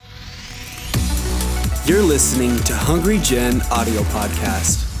You're listening to Hungry Gen audio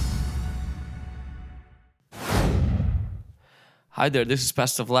podcast. Hi there, this is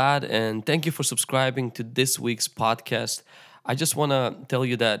Pastor Vlad, and thank you for subscribing to this week's podcast. I just want to tell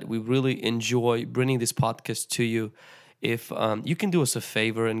you that we really enjoy bringing this podcast to you. If you can do us a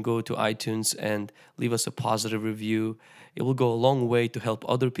favor and go to iTunes and leave us a positive review, it will go a long way to help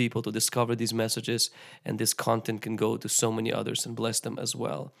other people to discover these messages, and this content can go to so many others and bless them as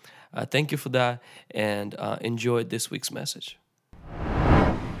well. Thank you for that, and enjoy this week's message.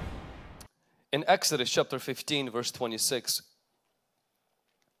 In Exodus chapter 15, verse 26,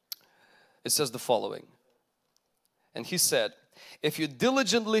 it says the following. And he said, "If you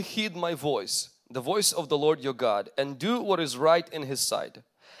diligently heed my voice, the voice of the Lord your God, and do what is right in his sight,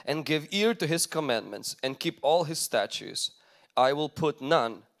 and give ear to his commandments, and keep all his statutes, I will put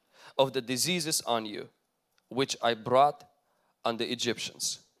none of the diseases on you, which I brought on the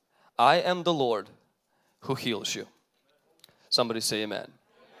Egyptians. I am the Lord who heals you." Somebody say amen.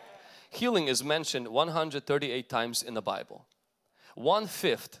 Healing is mentioned 138 times in the Bible.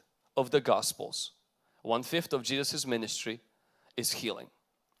 1/5 of the Gospels, 1/5 of Jesus' ministry is healing.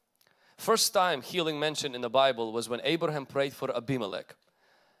 First time healing mentioned in the Bible was when Abraham prayed for Abimelech.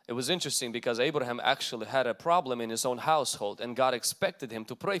 It was interesting because Abraham actually had a problem in his own household and God expected him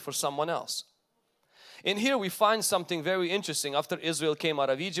to pray for someone else. In here we find something very interesting after Israel came out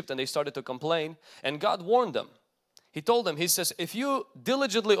of Egypt and they started to complain, and God warned them. He told them, He says, if you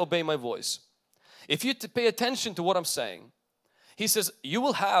diligently obey my voice, if you pay attention to what I'm saying, He says, you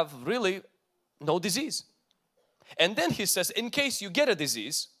will have really no disease. And then He says, in case you get a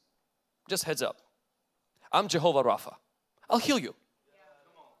disease, just heads up, I'm Jehovah Rapha. I'll heal you.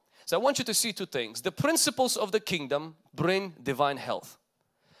 So I want you to see two things. The principles of the kingdom bring divine health.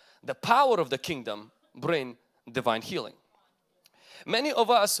 The power of the kingdom bring divine healing. Many of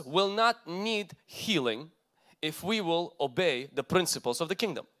us will not need healing if we will obey the principles of the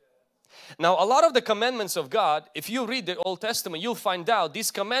kingdom. Now, a lot of the commandments of God, if you read the Old Testament, you'll find out these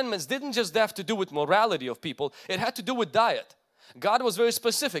commandments didn't just have to do with morality of people, it had to do with diet. God was very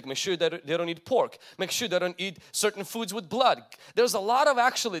specific. Make sure that they don't eat pork. Make sure they don't eat certain foods with blood. There's a lot of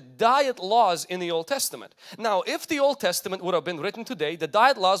actually diet laws in the Old Testament. Now, if the Old Testament would have been written today, the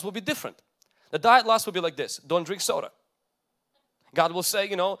diet laws would be different. The diet laws would be like this: don't drink soda. God will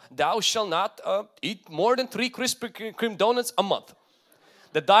say, thou shalt not eat more than 3 Krispy Kreme donuts a month.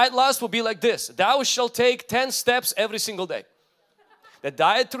 The diet laws will be like this: thou shalt take 10 steps every single day. The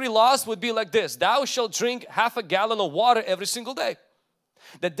dietary laws would be like this: thou shalt drink half a gallon of water every single day.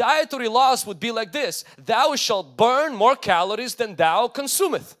 The dietary laws would be like this: thou shalt burn more calories than thou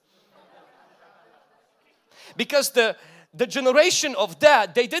consumeth. Because the generation of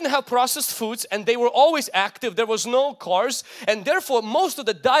that, they didn't have processed foods and they were always active. There was no cars, and therefore most of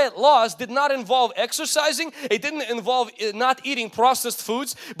the diet laws did not involve exercising. It didn't involve not eating processed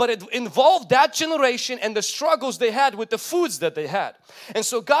foods, but it involved that generation and the struggles they had with the foods that they had. And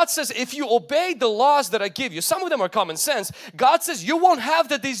so God says, if you obey the laws that I give you, some of them are common sense. God says you won't have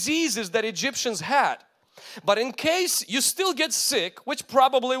the diseases that Egyptians had. But in case you still get sick, which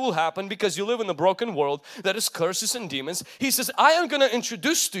probably will happen because you live in a broken world that is curses and demons, He says, I am going to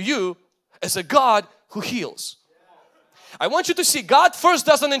introduce to you as a God who heals. I want you to see, God first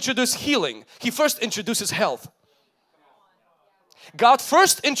doesn't introduce healing. He first introduces health. God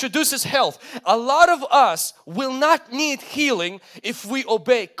first introduces health. A lot of us will not need healing if we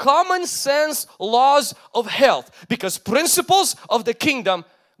obey common sense laws of health, because principles of the kingdom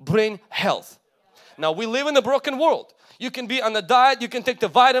bring health. Now, we live in a broken world. You can be on a diet, you can take the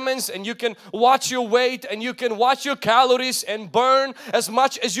vitamins, and you can watch your weight, and you can watch your calories and burn as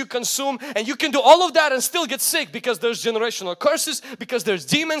much as you consume, and you can do all of that and still get sick because there's generational curses, because there's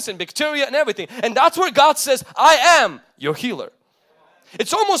demons and bacteria and everything. And that's where God says, I am your healer.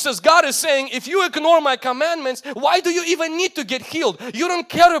 It's almost as God is saying, if you ignore my commandments, why do you even need to get healed? You don't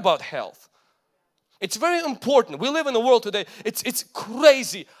care about health. It's very important. We live in a world today, it's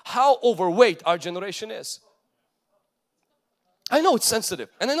crazy how overweight our generation is. I know it's sensitive,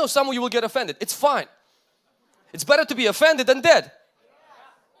 and I know some of you will get offended. It's fine. It's better to be offended than dead.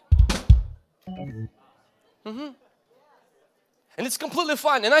 And it's completely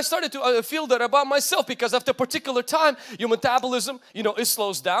fine. And I started to feel that about myself, because after a particular time, your metabolism, it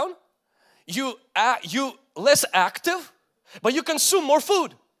slows down. You less active, but you consume more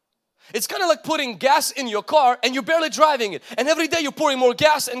food. It's kind of like putting gas in your car and you're barely driving it. And every day you're pouring more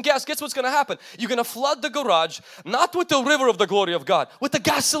gas and gas. Guess what's going to happen? You're going to flood the garage, not with the river of the glory of God, with the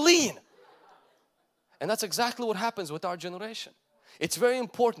gasoline. And that's exactly what happens with our generation. It's very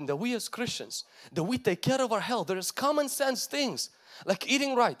important that we as Christians, that we take care of our health. There is common sense things like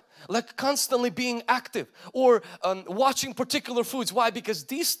eating right, like constantly being active, or watching particular foods. Why? Because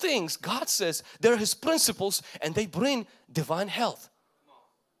these things, God says, they're His principles and they bring divine health.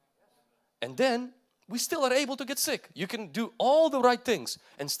 And then we still are able to get sick. You can do all the right things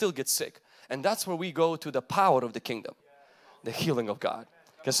and still get sick. And that's where we go to the power of the kingdom, the healing of God.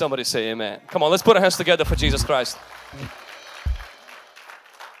 Can somebody say amen? Come on, let's put our hands together for Jesus Christ.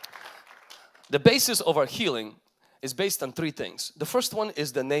 The basis of our healing is based on three things. The first one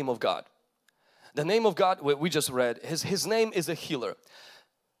is the name of God. The name of God, we just read, His name is a healer.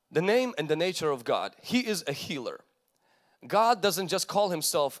 The name and the nature of God, He is a healer. God doesn't just call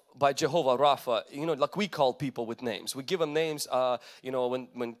Himself by Jehovah Rapha, like we call people with names. We give them names,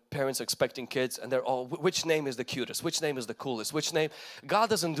 when parents are expecting kids and they're all, which name is the cutest, which name is the coolest, which name. God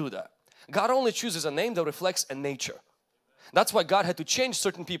doesn't do that. God only chooses a name that reflects a nature. That's why God had to change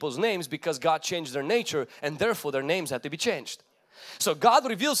certain people's names, because God changed their nature and therefore their names had to be changed. So God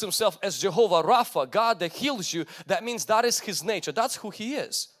reveals Himself as Jehovah Rapha, God that heals you. That means that is His nature. That's who He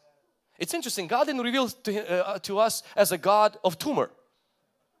is. It's interesting, God didn't reveal to us as a God of tumor,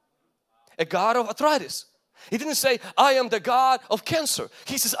 a God of arthritis. He didn't say, I am the God of cancer.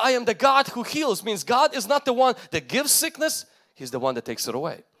 He says, I am the God who heals. Means God is not the one that gives sickness, He's the one that takes it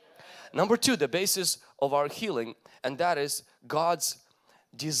away. Number two, the basis of our healing, and that is God's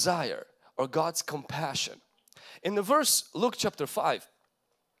desire or God's compassion. In the verse Luke chapter 5,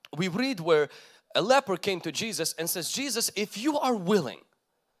 we read where a leper came to Jesus and says, Jesus, if you are willing,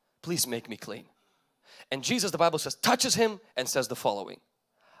 please make me clean. And Jesus, the Bible says, touches him and says the following,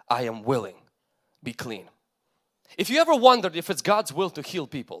 I am willing, be clean. If you ever wondered if it's God's will to heal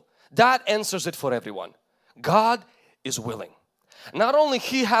people, that answers it for everyone. God is willing. Not only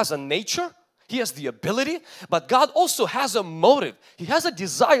He has a nature, He has the ability, but God also has a motive. He has a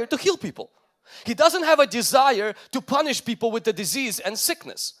desire to heal people. He doesn't have a desire to punish people with the disease and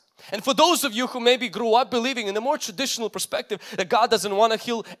sickness. And for those of you who maybe grew up believing in a more traditional perspective that God doesn't want to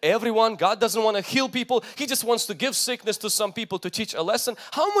heal everyone, God doesn't want to heal people, He just wants to give sickness to some people to teach a lesson.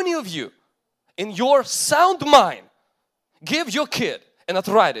 How many of you in your sound mind give your kid an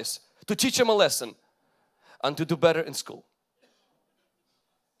arthritis to teach him a lesson and to do better in school?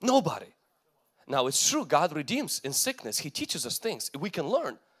 Nobody. Now it's true, God redeems in sickness. He teaches us things we can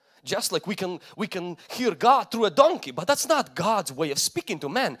learn. Just like we can hear God through a donkey, but that's not God's way of speaking to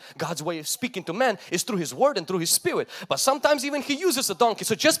man. God's way of speaking to man is through His Word and through His Spirit. But sometimes even He uses a donkey.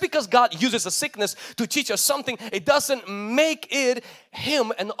 So just because God uses a sickness to teach us something, it doesn't make it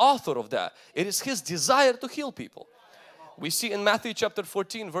Him an author of that. It is His desire to heal people. We see in Matthew chapter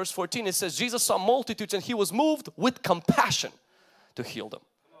 14 verse 14, it says Jesus saw multitudes and He was moved with compassion to heal them.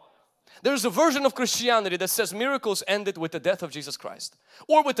 There's a version of Christianity that says miracles ended with the death of Jesus Christ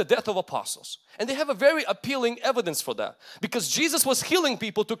or with the death of apostles. And they have a very appealing evidence for that, because Jesus was healing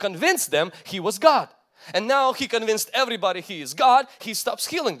people to convince them He was God. And now He convinced everybody He is God, He stops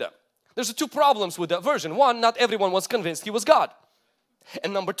healing them. There's two problems with that version. One, not everyone was convinced He was God.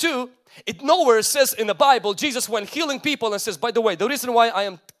 And number two, it nowhere says in the Bible Jesus went healing people and says, by the way, the reason why I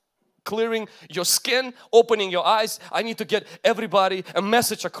am clearing your skin, opening your eyes, I need to get everybody a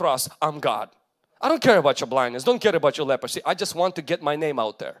message across, I'm God. I don't care about your blindness, don't care about your leprosy, I just want to get my name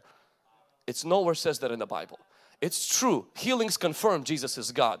out there. It's nowhere says that in the Bible. It's true, healings confirm Jesus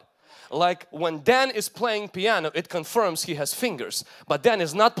is God. Like when Dan is playing piano, it confirms he has fingers. But Dan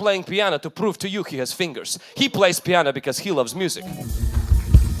is not playing piano to prove to you he has fingers. He plays piano because he loves music.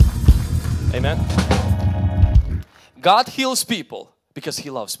 Amen. God heals people because He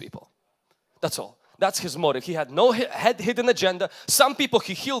loves people. That's all. That's His motive. He had no hidden agenda. Some people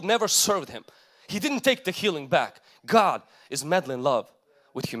He healed never served Him. He didn't take the healing back. God is madly in love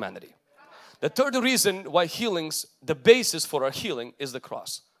with humanity. The third reason why healings, the basis for our healing, is the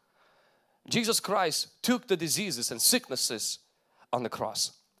cross. Jesus Christ took the diseases and sicknesses on the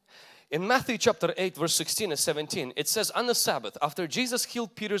cross. In Matthew chapter 8 verse 16 and 17, it says on the Sabbath, after Jesus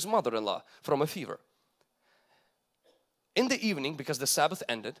healed Peter's mother-in-law from a fever, in the evening, because the Sabbath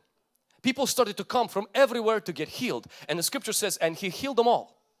ended, people started to come from everywhere to get healed. And the scripture says, and He healed them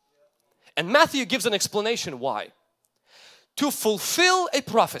all. And Matthew gives an explanation why. To fulfill a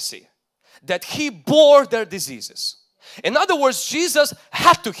prophecy that He bore their diseases. In other words, Jesus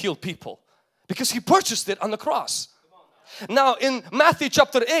had to heal people because He purchased it on the cross. Now in Matthew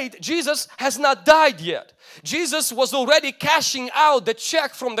chapter 8, Jesus has not died yet. Jesus was already cashing out the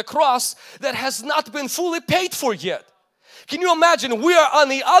check from the cross that has not been fully paid for yet. Can you imagine, we are on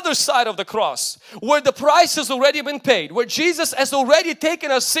the other side of the cross where the price has already been paid, where Jesus has already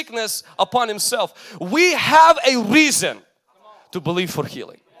taken our sickness upon Himself. We have a reason to believe for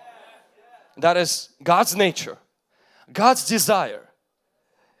healing. That is God's nature, God's desire,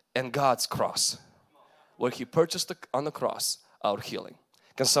 and God's cross, where He purchased on the cross our healing.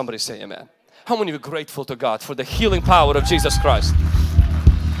 Can somebody say amen? How many of you are grateful to God for the healing power of Jesus Christ?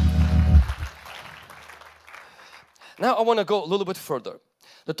 Now I want to go a little bit further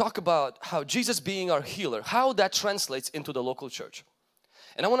to talk about how Jesus being our healer, how that translates into the local church.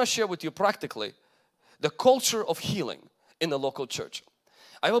 And I want to share with you practically the culture of healing in the local church.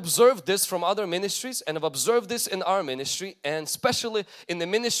 I've observed this from other ministries, and I've observed this in our ministry, and especially in the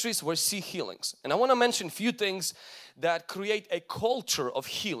ministries where see healings. And I want to mention a few things that create a culture of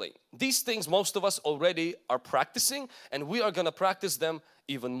healing. These things most of us already are practicing, and we are going to practice them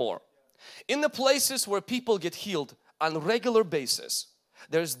even more. In the places where people get healed on a regular basis,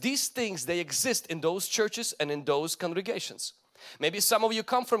 there's these things, they exist in those churches and in those congregations. Maybe some of you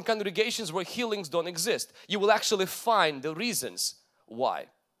come from congregations where healings don't exist. You will actually find the reasons why.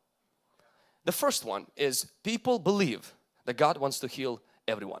 The first one is people believe that God wants to heal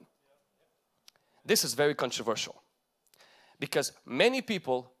everyone. This is very controversial because many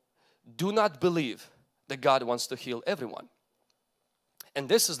people do not believe that God wants to heal everyone. And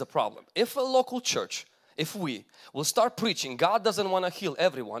this is the problem. If a local church, if we will start preaching God doesn't want to heal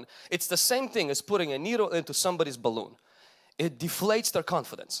everyone, it's the same thing as putting a needle into somebody's balloon. It deflates their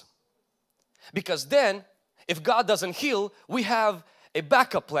confidence. Because then if God doesn't heal, we have a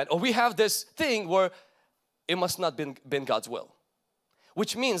backup plan, or we have this thing where it must not been God's will.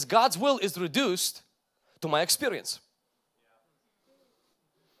 Which means God's will is reduced to my experience.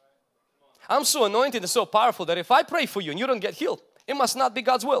 I'm so anointed and so powerful that if I pray for you and you don't get healed, it must not be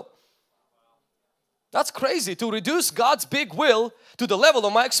God's will. That's crazy to reduce God's big will to the level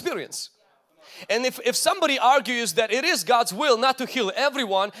of my experience. And if somebody argues that it is God's will not to heal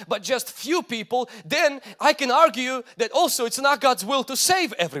everyone but just few people, then I can argue that also it's not God's will to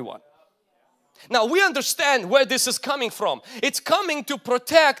save everyone. Now we understand where this is coming from. It's coming to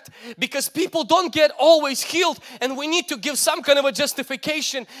protect, because people don't get always healed and we need to give some kind of a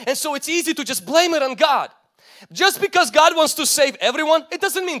justification, and so it's easy to just blame it on God. Just because God wants to save everyone, it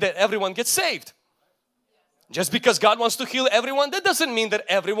doesn't mean that everyone gets saved. Just because God wants to heal everyone, that doesn't mean that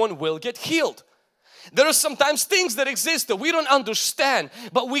everyone will get healed. There are sometimes things that exist that we don't understand,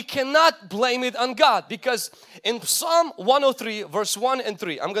 but we cannot blame it on God, because in Psalm 103 verse 1 and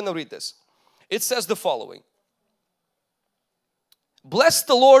 3, I'm going to read this. It says the following: Bless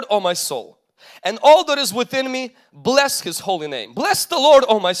the Lord, O my soul, and all that is within me, bless His holy name. Bless the Lord,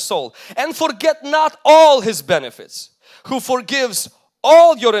 O my soul, and forget not all His benefits, who forgives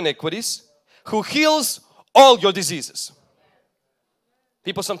all your iniquities, who heals all your diseases.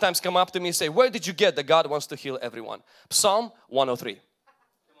 People sometimes come up to me and say, where did you get that God wants to heal everyone? Psalm 103.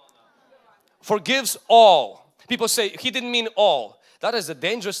 Forgives all. People say He didn't mean all. That is a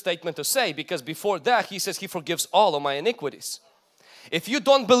dangerous statement to say, because before that He says He forgives all of my iniquities. If you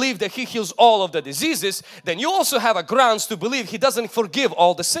don't believe that He heals all of the diseases, then you also have a grounds to believe He doesn't forgive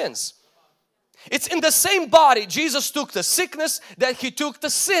all the sins. It's in the same body Jesus took the sickness that He took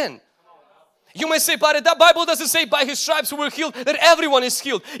the sin. You may say, but the Bible doesn't say by His stripes we were healed, that everyone is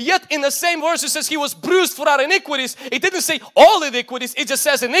healed. Yet in the same verse it says He was bruised for our iniquities. It didn't say all iniquities, it just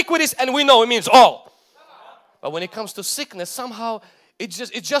says iniquities, and we know it means all. But when it comes to sickness, somehow it's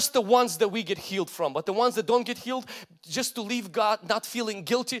just the ones that we get healed from. But the ones that don't get healed, just to leave God not feeling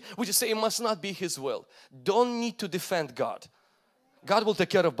guilty, we just say it must not be His will. Don't need to defend God. God will take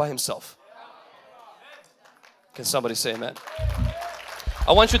care of by Himself. Can somebody say amen?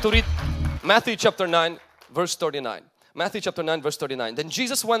 I want you to read Matthew chapter 9 verse 39. Matthew chapter 9 verse 39. Then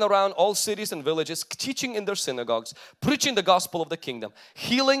Jesus went around all cities and villages, teaching in their synagogues, preaching the gospel of the kingdom,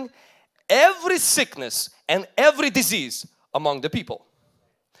 healing every sickness and every disease among the people.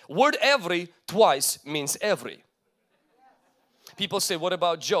 Word every twice means every. People say, what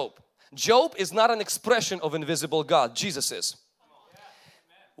about Job? Job is not an expression of invisible God. Jesus is.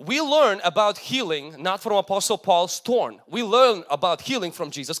 We learn about healing not from Apostle Paul's thorn. We learn about healing from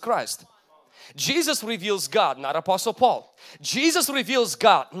Jesus Christ. Jesus reveals God, not Apostle Paul. Jesus reveals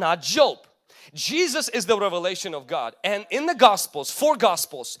God, not Job. Jesus is the revelation of God. And in the Gospels, 4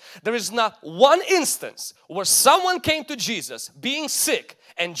 Gospels, there is not one instance where someone came to Jesus being sick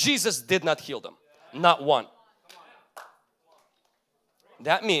and Jesus did not heal them. Not one.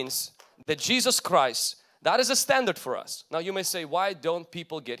 That means that Jesus Christ, that is a standard for us. Now you may say, why don't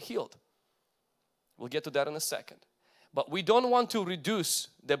people get healed? We'll get to that in a second. But we don't want to reduce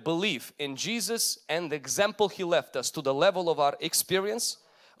the belief in Jesus and the example He left us to the level of our experience,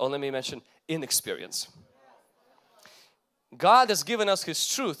 or let me mention inexperience. God has given us His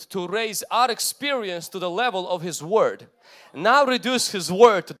truth to raise our experience to the level of His Word. Now reduce His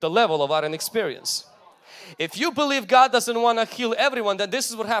Word to the level of our inexperience. If you believe God doesn't want to heal everyone, then this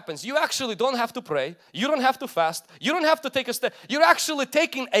is what happens. You actually don't have to pray. You don't have to fast. You don't have to take a step. You're actually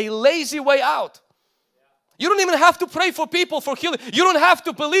taking a lazy way out. You don't even have to pray for people for healing. You don't have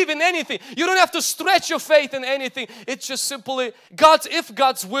to believe in anything. You don't have to stretch your faith in anything. It's just simply if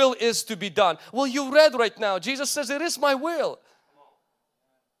God's will is to be done. Well, you read right now, Jesus says, it is my will.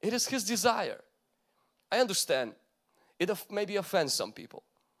 It is His desire. I understand it maybe offends some people.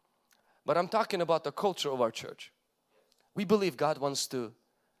 But I'm talking about the culture of our church. We believe God wants to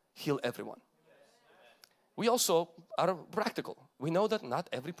heal everyone. We also are practical. We know that not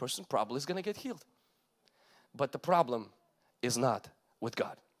every person probably is going to get healed. But the problem is not with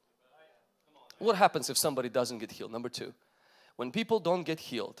God. What happens if somebody doesn't get healed? Number two, when people don't get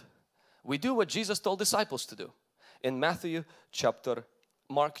healed, we do what Jesus told disciples to do. In Mark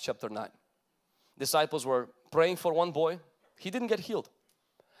chapter 9. Disciples were praying for one boy. He didn't get healed.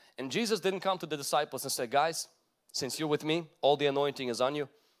 And Jesus didn't come to the disciples and say, guys, since you're with me, all the anointing is on you.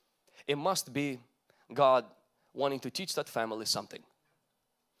 It must be God wanting to teach that family something.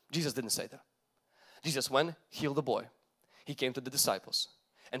 Jesus didn't say that. Jesus went, healed the boy. He came to the disciples.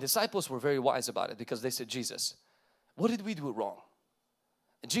 And disciples were very wise about it because they said, Jesus, what did we do wrong?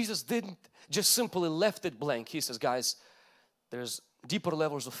 And Jesus didn't just simply left it blank. He says, guys, there's deeper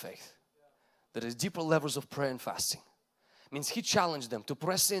levels of faith. There is deeper levels of prayer and fasting. It means He challenged them to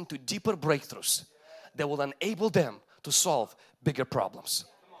press into deeper breakthroughs that will enable them to solve bigger problems.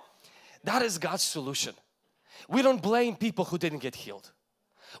 That is God's solution. We don't blame people who didn't get healed.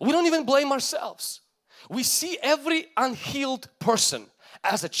 We don't even blame ourselves. We see every unhealed person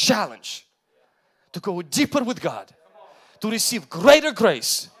as a challenge to go deeper with God, to receive greater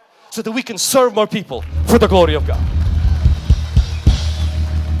grace so that we can serve more people for the glory of God.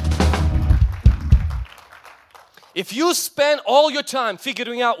 If you spend all your time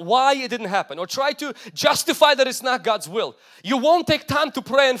figuring out why it didn't happen or try to justify that it's not God's will, you won't take time to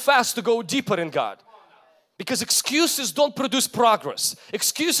pray and fast to go deeper in God. Because excuses don't produce progress.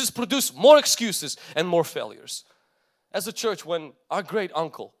 Excuses produce more excuses and more failures. As a church, when our great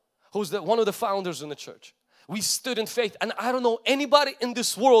uncle, who's one of the founders in the church, we stood in faith, and I don't know anybody in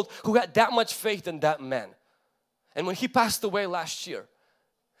this world who had that much faith in that man. And when he passed away last year,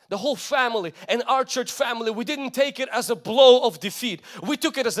 the whole family and our church family, we didn't take it as a blow of defeat. We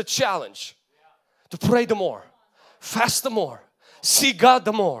took it as a challenge to pray the more, fast the more, see God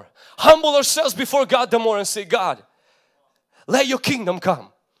the more, humble ourselves before God the more and say, God, let your kingdom come.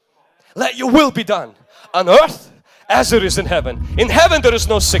 Let your will be done on earth as it is in heaven. In heaven there is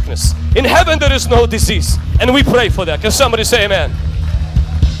no sickness. In heaven there is no disease. And we pray for that. Can somebody say amen?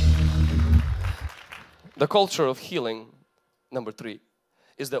 The culture of healing, number 3,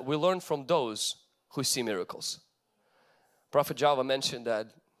 is that we learn from those who see miracles. Prophet Java mentioned that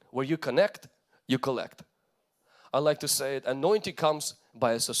where you connect, you collect. I like to say it, anointing comes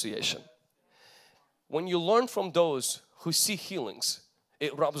by association. When you learn from those who see healings,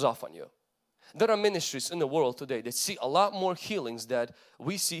 it rubs off on you. There are ministries in the world today that see a lot more healings that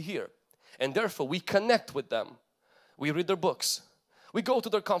we see here, and therefore we connect with them. We read their books. We go to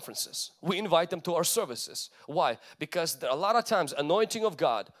their conferences. We invite them to our services. Why? Because a lot of times anointing of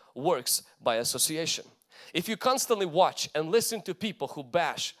God works by association. If you constantly watch and listen to people who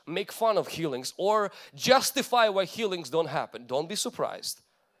bash, make fun of healings or justify why healings don't happen, don't be surprised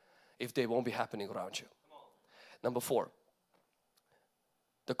if they won't be happening around you. Number 4,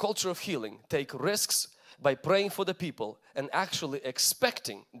 the culture of healing take risks by praying for the people and actually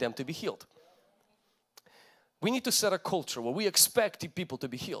expecting them to be healed. We need to set a culture where we expect people to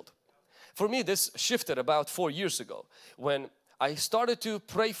be healed. For me, this shifted about 4 years ago when I started to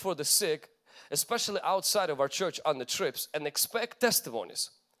pray for the sick, especially outside of our church on the trips, and expect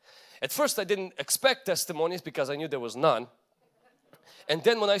testimonies. At first I didn't expect testimonies because I knew there was none. And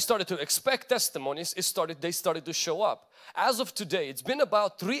then when I started to expect testimonies, they started to show up. As of today, it's been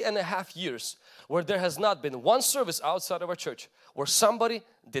about 3.5 years where there has not been one service outside of our church where somebody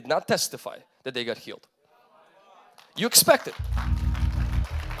did not testify that they got healed. You expect it.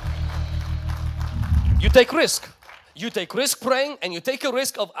 You take risk. You take risk praying, and you take a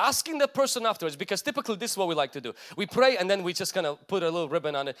risk of asking the person afterwards, because typically this is what we like to do. We pray and then we just kind of put a little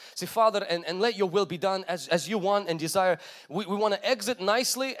ribbon on it. Say, Father, and let your will be done as you want and desire. We want to exit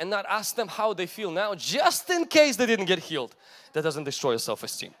nicely and not ask them how they feel now, just in case they didn't get healed. That doesn't destroy your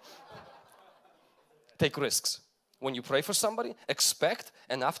self-esteem. Take risks. When you pray for somebody, expect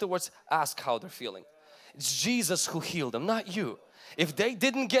and afterwards ask how they're feeling. It's Jesus who healed them, not you. If they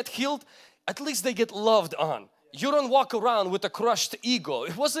didn't get healed, at least they get loved on. You don't walk around with a crushed ego.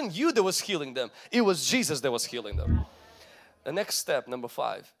 It wasn't you that was healing them. It was Jesus that was healing them. The next step, number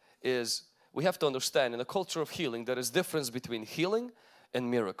 5, is we have to understand in the culture of healing there is difference between healing and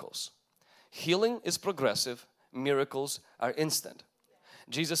miracles. Healing is progressive. Miracles are instant.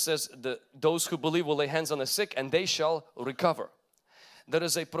 Jesus says those who believe will lay hands on the sick and they shall recover. There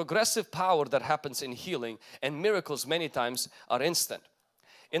is a progressive power that happens in healing, and miracles many times are instant.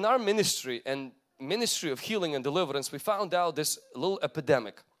 In our ministry and ministry of healing and deliverance, we found out this little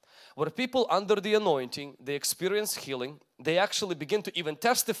epidemic where people under the anointing, they experience healing. They actually begin to even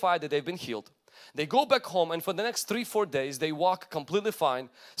testify that they've been healed. They go back home and for the next 3-4 days they walk completely fine.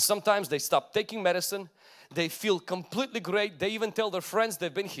 Sometimes they stop taking medicine. They feel completely great. They even tell their friends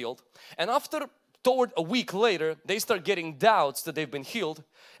they've been healed. And toward a week later, they start getting doubts that they've been healed.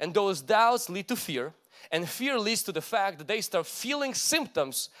 And those doubts lead to fear. And fear leads to the fact that they start feeling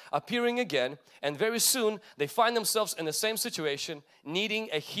symptoms appearing again. And very soon they find themselves in the same situation, needing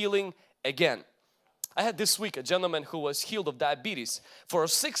a healing again. I had this week a gentleman who was healed of diabetes for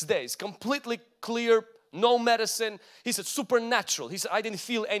 6 days, completely clear, no medicine. He said supernatural. He said I didn't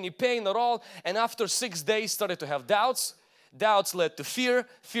feel any pain at all, and after 6 days started to have doubts. Doubts led to fear.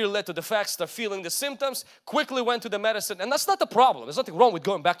 Fear led to the fact start feeling the symptoms. Quickly went to the medicine, and that's not the problem. There's nothing wrong with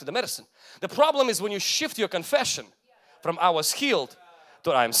going back to the medicine. The problem is when you shift your confession from I was healed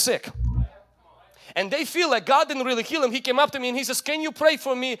to I am sick. And they feel like God didn't really heal him. He came up to me and he says, can you pray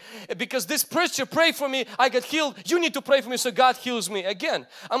for me because this preacher prayed for me, I got healed. You need to pray for me so God heals me again.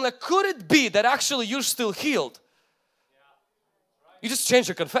 I'm like, could it be that actually you're still healed? You just changed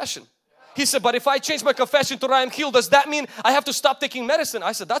your confession. He said, but if I change my confession to I am healed, does that mean I have to stop taking medicine?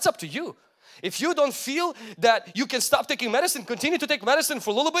 I said, that's up to you. If you don't feel that you can stop taking medicine, continue to take medicine for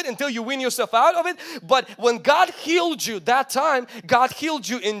a little bit until you wean yourself out of it. But when God healed you that time, God healed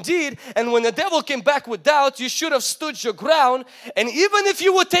you indeed. And when the devil came back with doubt, you should have stood your ground. And even if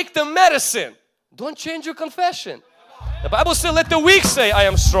you would take the medicine, don't change your confession. The Bible says, let the weak say I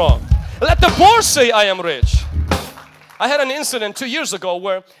am strong. Let the poor say I am rich. I had an incident 2 years ago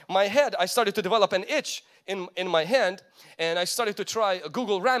where I started to develop an itch in my hand, and I started to try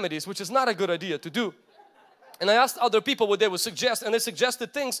Google remedies, which is not a good idea to do. And I asked other people what they would suggest, and they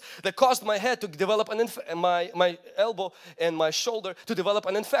suggested things that caused my head to develop my elbow and my shoulder to develop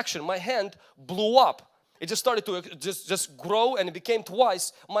an infection. My hand blew up. It just started to just grow, and it became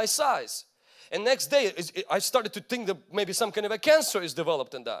twice my size. And next day I started to think that maybe some kind of a cancer is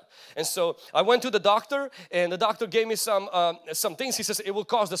developed in that. And so I went to the doctor, and the doctor gave me some things. He says it will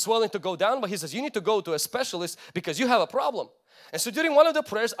cause the swelling to go down, but he says you need to go to a specialist because you have a problem. And so during one of the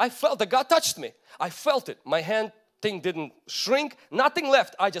prayers I felt that God touched me. I felt it. My hand thing didn't shrink, nothing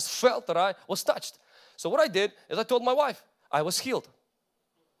left. I just felt that I was touched. So what I did is I told my wife I was healed.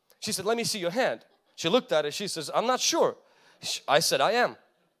 She said, let me see your hand. She looked at it. She says, I'm not sure. I said, I am.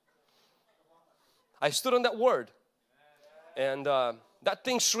 I stood on that word, and that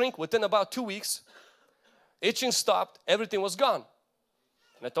thing shrank within about 2 weeks. Itching stopped, everything was gone.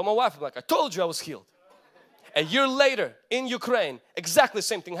 And I told my wife, I'm like, I told you I was healed. A year later in Ukraine, exactly the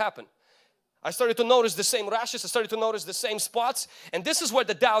same thing happened. I started to notice the same rashes, I started to notice the same spots, and this is where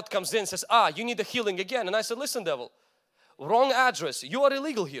the doubt comes in, says, you need a healing again. And I said, listen devil, wrong address, you are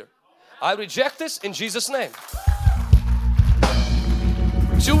illegal here. I reject this in Jesus' name.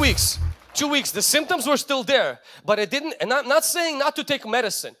 2 weeks. 2 weeks, the symptoms were still there, but it didn't, and I'm not saying not to take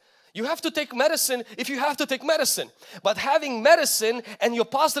medicine. You have to take medicine if you have to take medicine. But having medicine and your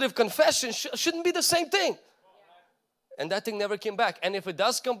positive confession shouldn't be the same thing. And that thing never came back. And if it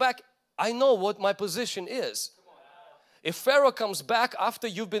does come back, I know what my position is. If Pharaoh comes back after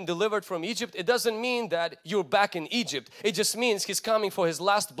you've been delivered from Egypt, it doesn't mean that you're back in Egypt. It just means he's coming for his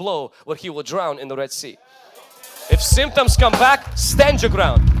last blow where he will drown in the Red Sea. If symptoms come back, stand your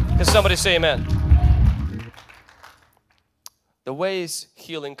ground. Can somebody say amen? The ways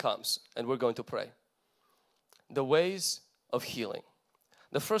healing comes, and we're going to pray. The ways of healing.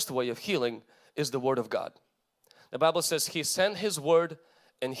 The first way of healing is the Word of God. The Bible says He sent His Word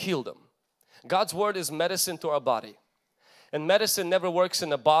and healed them. God's Word is medicine to our body. And medicine never works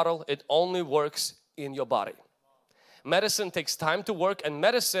in a bottle, it only works in your body. Medicine takes time to work, and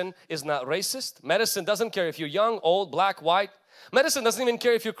medicine is not racist. Medicine doesn't care if you're young, old, black, white. Medicine doesn't even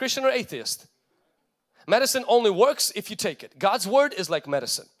care if you're Christian or atheist. Medicine only works if you take it. God's Word is like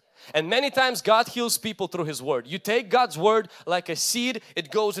medicine. And many times God heals people through His Word. You take God's Word like a seed,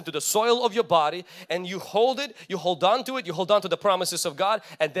 it goes into the soil of your body, and you hold it, you hold on to it, you hold on to the promises of God,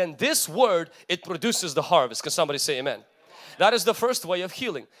 and then this Word, it produces the harvest. Can somebody say amen? That is the first way of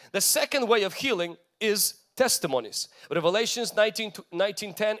healing. The second way of healing is testimonies. Revelations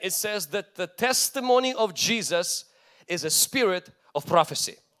 19:10, it says that the testimony of Jesus is a spirit of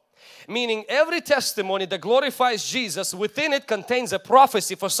prophecy. Meaning every testimony that glorifies Jesus, within it contains a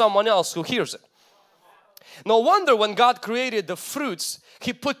prophecy for someone else who hears it. No wonder when God created the fruits,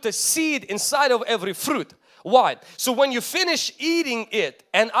 He put the seed inside of every fruit. Why? So when you finish eating it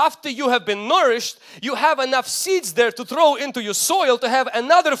and after you have been nourished, you have enough seeds there to throw into your soil to have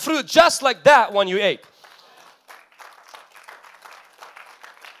another fruit just like that one you ate.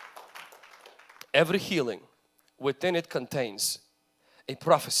 Every healing within it contains a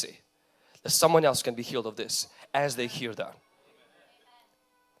prophecy that someone else can be healed of this as they hear that.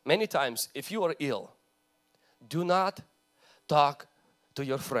 Many times if you are ill, do not talk to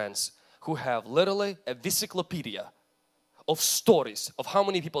your friends who have literally a encyclopedia of stories of how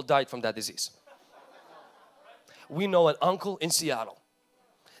many people died from that disease. We know an uncle in Seattle.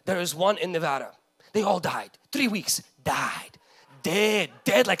 There is one in Nevada. They all died. 3 weeks, died. Dead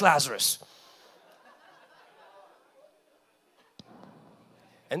like Lazarus.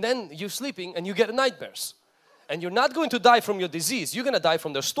 And then you're sleeping and you get nightmares. And you're not going to die from your disease. You're going to die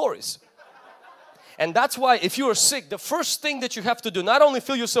from their stories. And that's why if you are sick, the first thing that you have to do, not only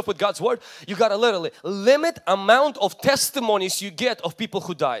fill yourself with God's Word, you got to literally limit amount of testimonies you get of people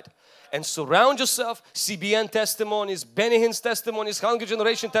who died. And surround yourself, CBN testimonies, Benny Hinn's testimonies, Hungry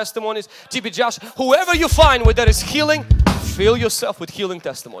Generation testimonies, TB Josh, whoever you find where there is healing, fill yourself with healing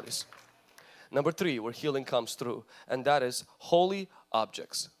testimonies. Number 3, where healing comes through, and that is holy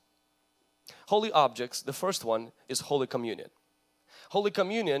objects. Holy objects, the first one is Holy Communion. Holy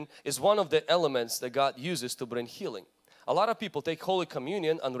Communion is one of the elements that God uses to bring healing. A lot of people take Holy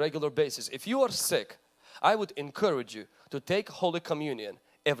Communion on a regular basis. If you are sick, I would encourage you to take Holy Communion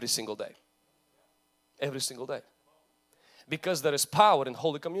every single day. Every single day. Because there is power in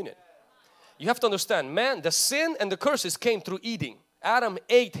Holy Communion. You have to understand, man, the sin and the curses came through eating. Adam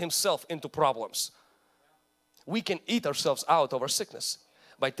ate himself into problems. We can eat ourselves out of our sickness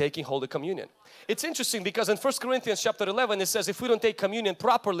by taking Holy Communion. It's interesting because in 1 Corinthians chapter 11 it says if we don't take communion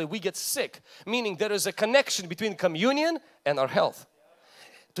properly we get sick. Meaning there is a connection between communion and our health.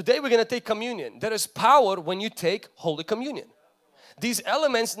 Today we're going to take communion. There is power when you take Holy Communion. These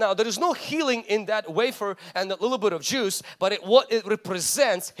elements, now there is no healing in that wafer and a little bit of juice, but what it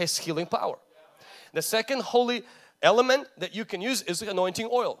represents His healing power. The second holy element that you can use is anointing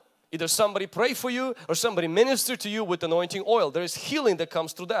oil. Either somebody pray for you or somebody minister to you with anointing oil. There is healing that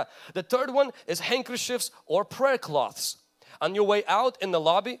comes through that. The third one is handkerchiefs or prayer cloths. On your way out in the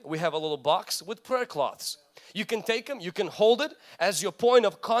lobby, we have a little box with prayer cloths. You can take them, you can hold it as your point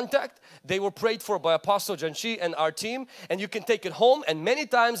of contact. They were prayed for by Apostle Janshi and our team, and you can take it home, and many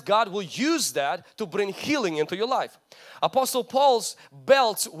times God will use that to bring healing into your life. Apostle Paul's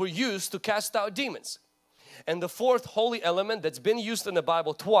belts were used to cast out demons. And the fourth holy element that's been used in the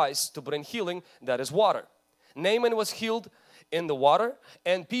Bible twice to bring healing, that is water. Naaman was healed in the water,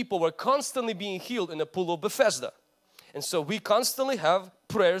 and people were constantly being healed in the pool of Bethesda. And so we constantly have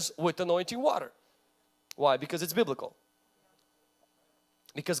prayers with anointing water. Why? Because it's biblical.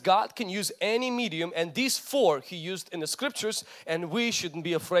 Because God can use any medium, and these 4 He used in the scriptures, and we shouldn't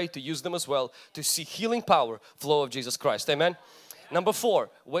be afraid to use them as well to see healing power flow of Jesus Christ. Amen. Number 4,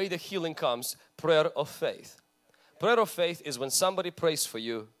 way the healing comes, prayer of faith. Prayer of faith is when somebody prays for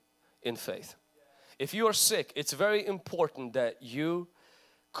you in faith. If you are sick, it's very important that you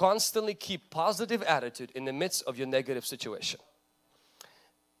constantly keep positive attitude in the midst of your negative situation.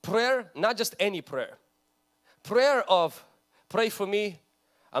 Prayer, not just any prayer. Prayer of pray for me,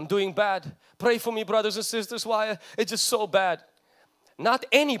 I'm doing bad. Pray for me, brothers and sisters, why it's just so bad. Not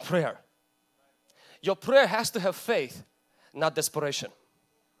any prayer. Your prayer has to have faith, not desperation.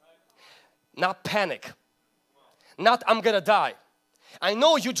 Not panic. Not I'm gonna die. I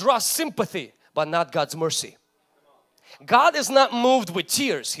know you draw sympathy, but not God's mercy. God is not moved with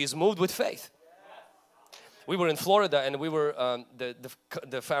tears, He's moved with faith. We were in Florida and we were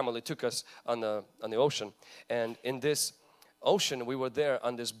the family took us on the ocean, and in this ocean we were there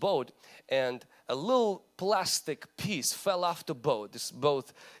on this boat, and a little plastic piece fell off the boat. This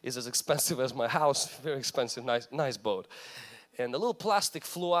boat is as expensive as my house, very expensive, nice boat. And the little plastic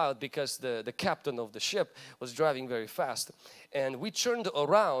flew out because the captain of the ship was driving very fast. And we turned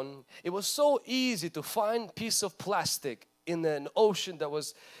around. It was so easy to find a piece of plastic in an ocean that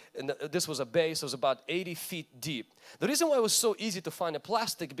was, this was a bay, so it was about 80 feet deep. The reason why it was so easy to find a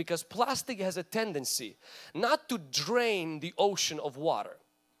plastic, because plastic has a tendency not to drain the ocean of water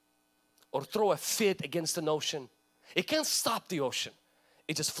or throw a fit against an ocean. It can't stop the ocean.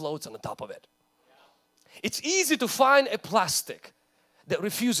 It just floats on the top of it. It's easy to find a plastic that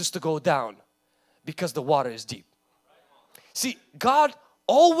refuses to go down Because the water is deep. See, God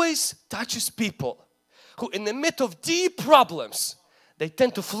always touches people who in the midst of deep problems, they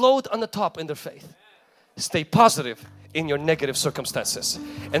tend to float on the top in their faith. Stay positive in your negative circumstances,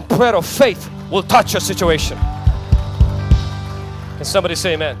 and prayer of faith will touch your situation. Can somebody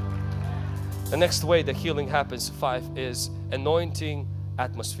say amen? The next way the healing happens, 5, is anointing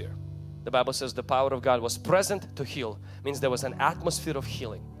atmosphere. The Bible says the power of God was present to heal. Means there was an atmosphere of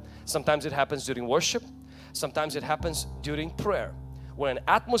healing. Sometimes it happens during worship. Sometimes it happens during prayer. When an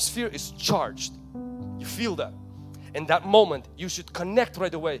atmosphere is charged, you feel that. In that moment, you should connect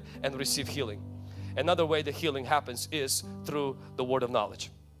right away and receive healing. Another way the healing happens is through the word of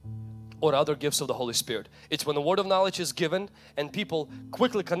knowledge or other gifts of the Holy Spirit. It's when the word of knowledge is given and people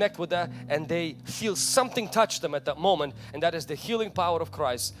quickly connect with that and they feel something touch them at that moment, and that is the healing power of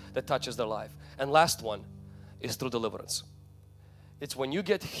Christ that touches their life. And last one is through deliverance. It's when you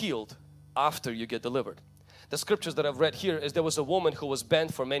get healed after you get delivered. The scriptures that I've read here is there was a woman who was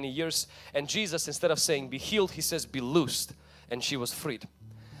bent for many years, and Jesus, instead of saying be healed, He says be loosed, and she was freed.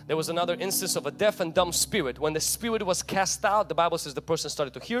 There was another instance of a deaf and dumb spirit. When the spirit was cast out, the Bible says the person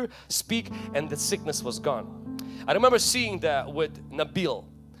started to hear, speak, and the sickness was gone. I remember seeing that with Nabil,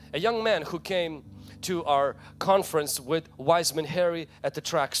 a young man who came to our conference with Wiseman Harry at the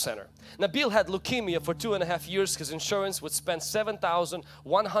track center. Nabil had leukemia for 2.5 years. His insurance would spend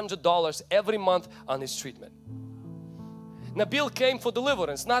 $7,100 every month on his treatment. Nabil came for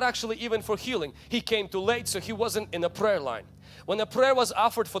deliverance, not actually even for healing. He came too late, so he wasn't in a prayer line. When the prayer was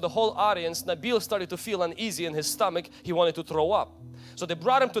offered for the whole audience, Nabil started to feel uneasy in his stomach. He wanted to throw up. So they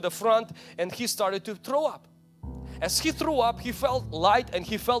brought him to the front and he started to throw up. As he threw up, he felt light and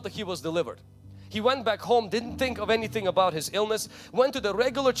he felt that he was delivered. He went back home, didn't think of anything about his illness, went to the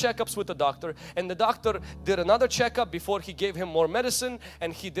regular checkups with the doctor, and the doctor did another checkup before he gave him more medicine,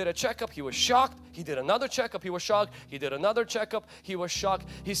 and he did a checkup, he was shocked. He did another checkup, he was shocked. He did another checkup, he was shocked.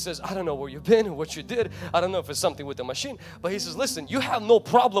 He says, I don't know where you've been, what you did. I don't know if it's something with the machine, but he says, listen, you have no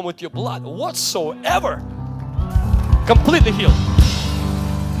problem with your blood whatsoever. Completely healed.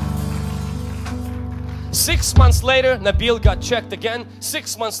 6 months later, Nabil got checked again.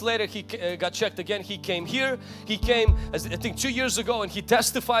 6 months later, he got checked again. He came here. He came, I think 2 years ago, and he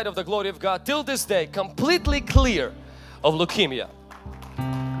testified of the glory of God. Till this day, completely clear of leukemia.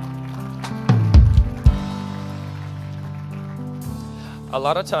 A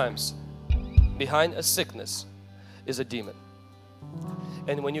lot of times, behind a sickness is a demon.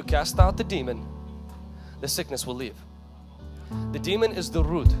 And when you cast out the demon, the sickness will leave. The demon is the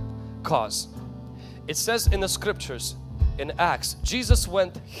root cause. It says in the scriptures, in Acts, Jesus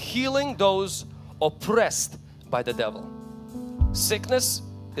went healing those oppressed by the devil. Sickness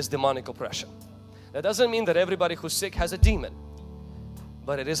is demonic oppression. That doesn't mean that everybody who's sick has a demon,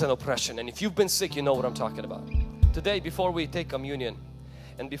 but it is an oppression. And if you've been sick, you know what I'm talking about. Today, before we take communion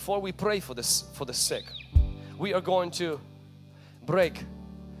and before we pray for the sick, we are going to break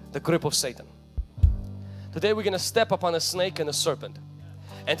the grip of Satan. Today we're going to step upon a snake and a serpent.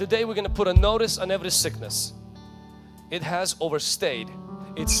 And today we're going to put a notice on every sickness. It has overstayed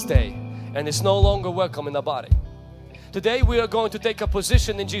its stay and it's no longer welcome in the body. Today we are going to take a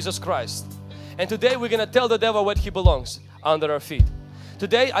position in Jesus Christ. And today we're going to tell the devil where he belongs, under our feet.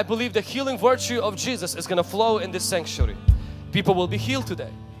 Today I believe the healing virtue of Jesus is going to flow in this sanctuary. People will be healed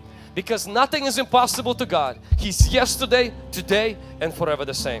today. Because nothing is impossible to God. He's yesterday, today, and forever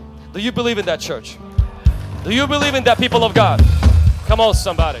the same. Do you believe in that, church? Do you believe in that, people of God? Come on,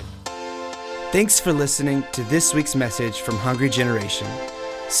 somebody. Thanks for listening to this week's message from Hungry Generation.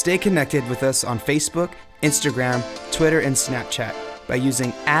 Stay connected with us on Facebook, Instagram, Twitter, and Snapchat by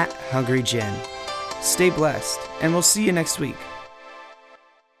using @HungryGen. Stay blessed, and we'll see you next week.